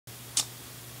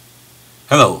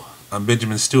Hello, I'm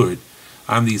Benjamin Stewart.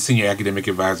 I'm the Senior Academic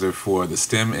Advisor for the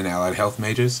STEM and Allied Health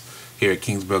majors here at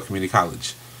Kingsborough Community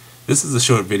College. This is a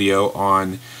short video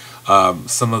on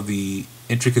some of the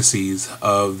intricacies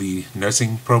of the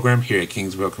nursing program here at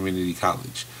Kingsborough Community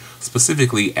College.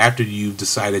 Specifically, after you've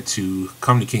decided to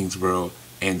come to Kingsborough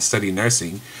and study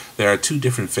nursing, there are two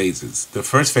different phases. The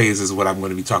first phase is what I'm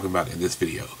going to be talking about in this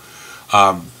video.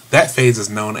 That phase is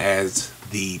known as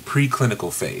the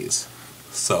preclinical phase.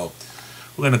 So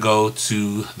we're going to go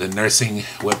to the nursing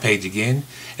webpage again,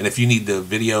 and if you need the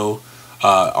video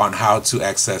on how to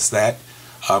access that,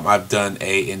 I've done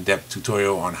a in-depth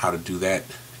tutorial on how to do that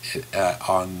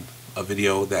on a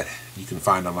video that you can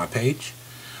find on my page.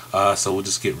 So we'll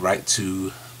just get right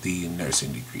to the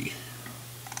nursing degree.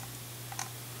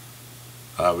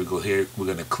 We go here, we're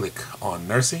going to click on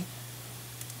nursing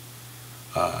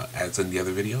as in the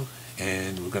other video,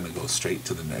 and we're going to go straight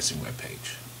to the nursing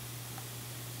webpage.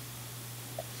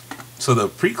 So the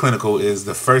preclinical is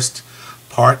the first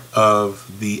part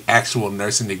of the actual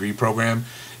nursing degree program.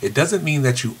 It doesn't mean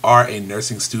that you are a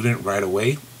nursing student right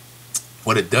away.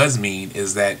 What it does mean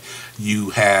is that you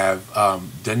have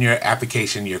done your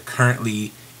application. You're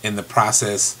currently in the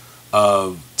process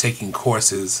of taking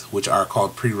courses which are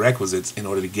called prerequisites in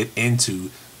order to get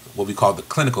into what we call the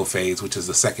clinical phase, which is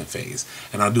the second phase.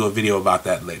 And I'll do a video about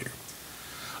that later.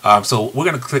 So we're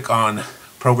going to click on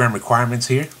program requirements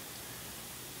here.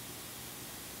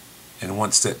 And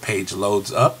once that page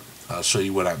loads up, I'll show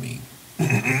you what I mean.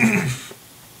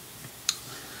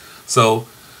 So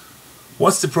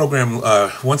once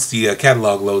the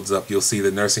catalog loads up, you'll see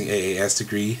the nursing AAS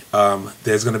degree.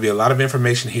 There's going to be a lot of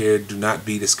information here. Do not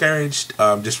be discouraged.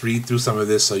 Just read through some of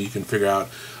this so you can figure out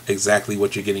exactly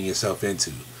what you're getting yourself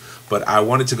into. But I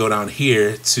wanted to go down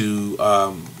here to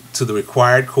the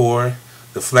required core,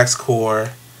 the flex core,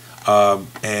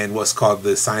 and what's called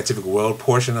the scientific world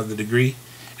portion of the degree.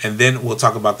 And then we'll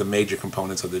talk about the major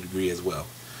components of the degree as well.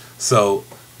 So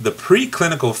the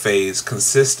preclinical phase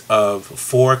consists of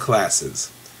 4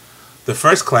 classes. The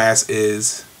first class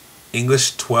is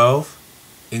English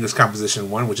 12, English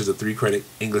Composition 1, which is a 3-credit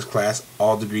English class.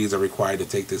 All degrees are required to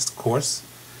take this course.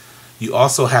 You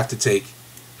also have to take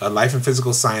Life and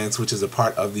Physical Science, which is a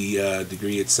part of the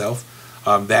degree itself.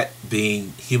 That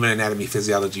being Human Anatomy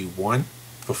Physiology 1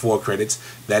 for 4 credits.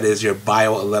 That is your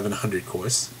Bio 1100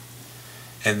 course.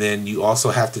 And then you also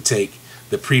have to take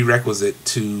the prerequisite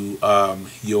to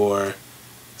your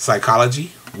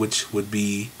psychology, which would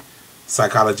be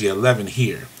Psychology 11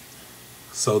 here.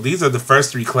 So these are the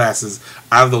first 3 classes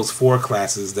out of those 4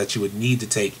 classes that you would need to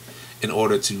take in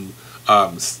order to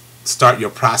start your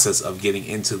process of getting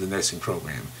into the nursing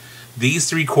program. These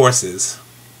 3 courses,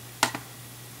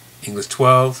 English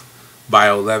 12,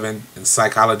 Bio 11, and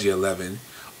Psychology 11,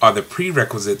 are the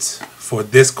prerequisites for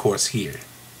this course here.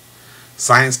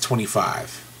 Science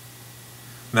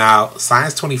 25. Now,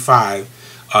 Science 25,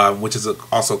 which is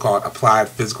also called Applied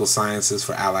Physical Sciences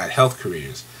for Allied Health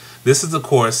Careers. This is a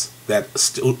course that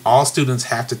all students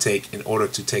have to take in order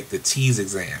to take the TEAS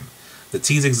exam. The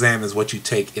TEAS exam is what you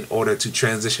take in order to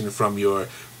transition from your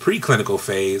preclinical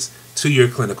phase to your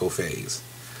clinical phase.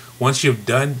 Once you've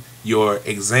done your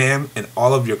exam and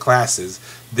all of your classes,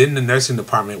 then the nursing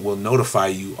department will notify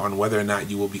you on whether or not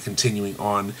you will be continuing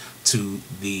on to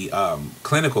the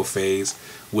clinical phase,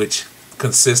 which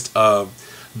consists of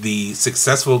the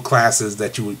successful classes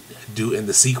that you would do in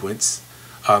the sequence.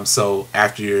 So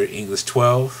after your English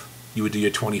 12, you would do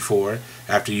your 24.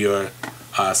 After your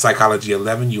Psychology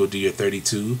 11, you would do your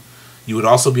 32. You would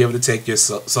also be able to take your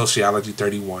Sociology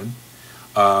 31.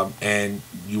 And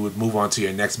you would move on to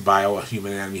your next Bio,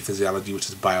 Human Anatomy Physiology, which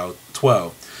is Bio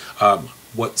 12.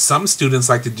 What some students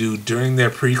like to do during their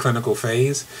preclinical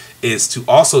phase is to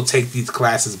also take these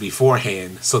classes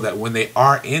beforehand so that when they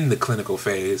are in the clinical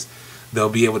phase, they'll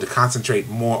be able to concentrate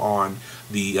more on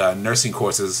the nursing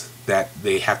courses that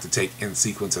they have to take in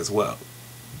sequence as well.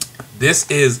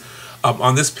 This is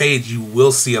on this page, you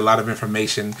will see a lot of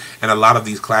information and a lot of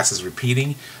these classes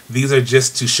repeating. These are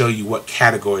just to show you what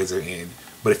categories are in.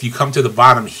 But if you come to the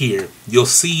bottom here, you'll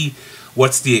see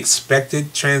what's the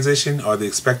expected transition or the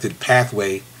expected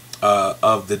pathway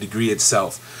of the degree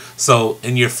itself. So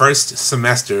in your first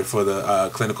semester for the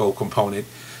clinical component,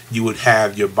 you would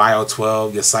have your Bio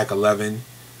 12, your Psych 11,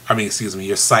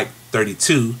 your Psych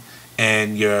 32,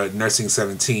 and your Nursing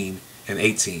 17 and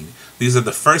 18. These are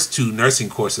the first 2 nursing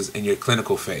courses in your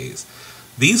clinical phase.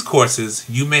 These courses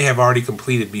you may have already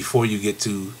completed before you get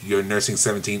to your Nursing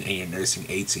 17 and your Nursing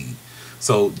 18.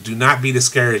 So do not be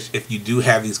discouraged if you do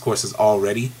have these courses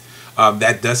already.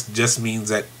 That just means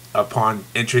that upon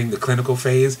entering the clinical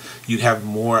phase, you'd have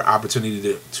more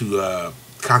opportunity to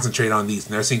concentrate on these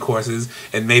nursing courses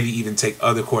and maybe even take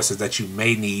other courses that you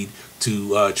may need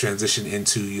to transition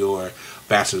into your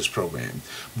bachelor's program.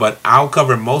 But I'll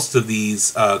cover most of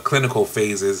these clinical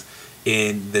phases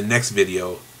in the next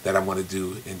video that I'm going to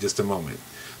do in just a moment.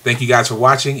 Thank you guys for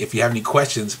watching. If you have any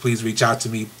questions, please reach out to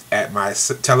me at my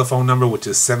telephone number, which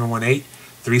is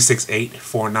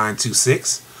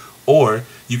 718-368-4926. Or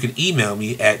you can email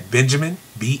me at Benjamin,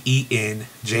 BENJAMIN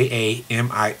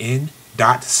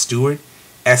 .Stewart,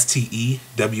 STEWART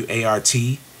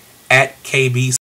 @ KBCC